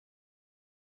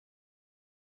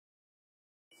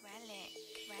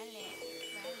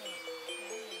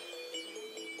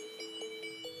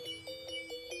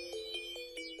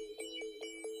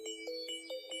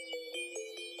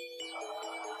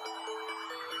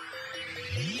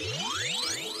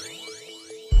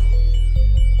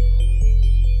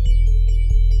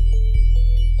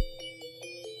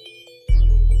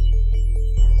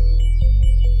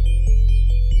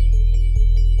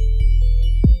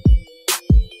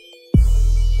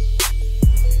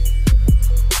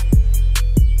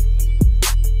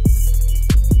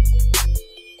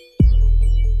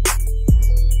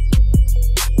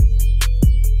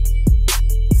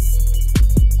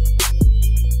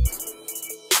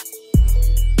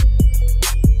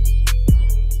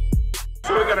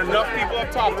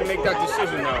top to make that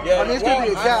decision now. Yeah, I mean, it's gonna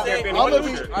be a gap.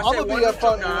 I'm gonna be up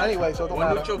front anyway, so it don't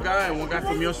matter. One neutral guy and one guy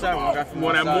from your side, one guy from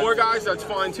Want your to have side. more guys? That's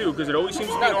fine too, because it always seems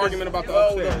to be an argument about the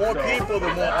upstairs. The more people,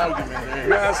 the more argument. You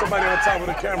gotta have somebody on top of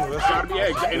the camera. That's Gotta be,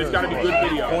 and it's got to be good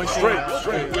video. going straight.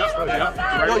 Yep.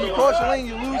 Right. Yo, you cross the lane,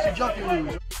 you lose, you jump, you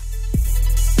lose.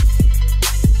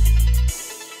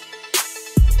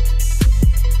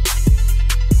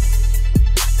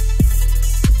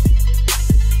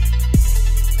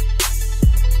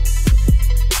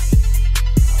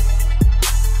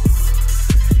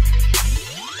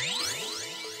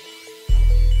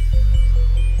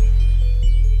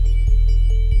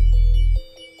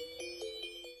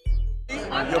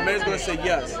 Your man's gonna say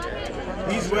yes.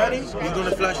 He's ready. He's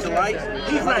gonna flash the light.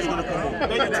 He's ready. He's gonna come on.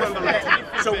 Then you turn the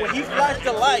light. So when he flashed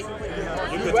the light,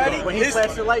 you ready? When he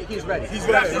flashes the light, he's ready. He's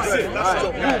ready. That's it.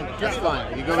 That's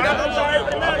fine. You go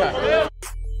down.